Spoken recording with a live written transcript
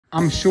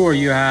I'm sure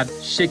you had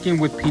chicken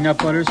with peanut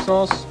butter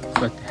sauce,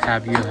 but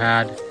have you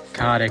had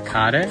Kare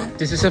Kare?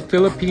 This is a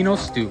Filipino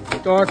stew.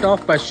 Start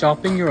off by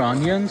chopping your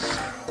onions,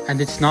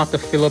 and it's not the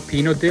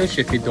Filipino dish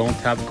if you don't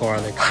have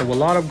garlic. So a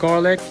lot of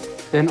garlic,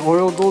 then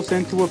oil goes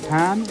into a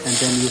pan, and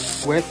then you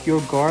wet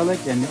your garlic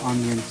and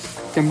onions.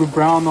 Then we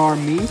brown our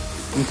meat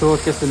until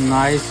it gets a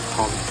nice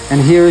color.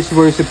 And here is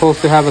where you're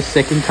supposed to have a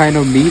second kind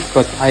of meat,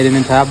 but I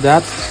didn't have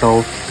that,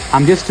 so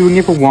I'm just doing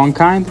it for one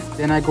kind.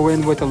 Then I go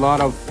in with a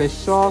lot of fish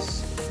sauce,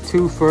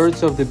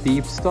 2/3 of the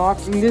beef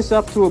stock. Bring this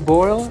up to a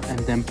boil and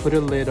then put a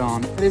lid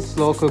on. Let it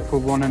slow cook for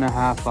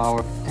 1.5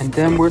 hours. And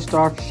then we'll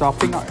start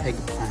chopping our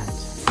eggplant.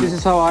 This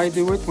is how I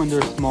do it when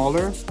they're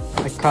smaller.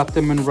 I cut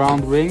them in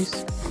round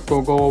rings,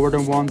 go over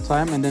them one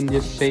time, and then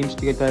just change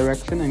the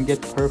direction and get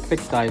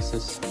perfect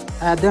dices.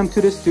 Add them to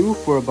the stew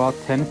for about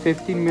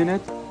 10-15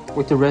 minutes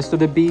with the rest of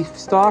the beef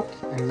stock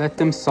and let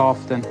them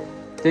soften.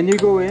 Then you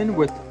go in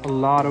with a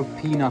lot of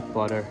peanut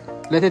butter.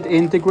 Let it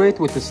integrate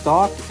with the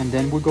stock, and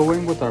then we go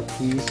in with our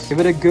peas. Give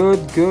it a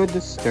good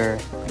stir.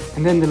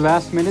 And then the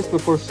last minutes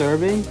before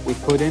serving, we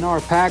put in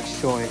our pak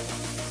choy.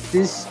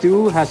 This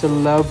stew has a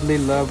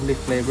lovely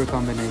flavor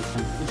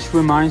combination, which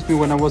reminds me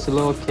when I was a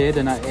little kid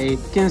and I ate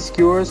chicken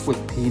skewers with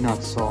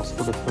peanut sauce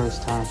for the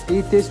first time.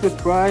 Eat this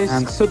with rice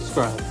and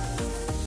subscribe.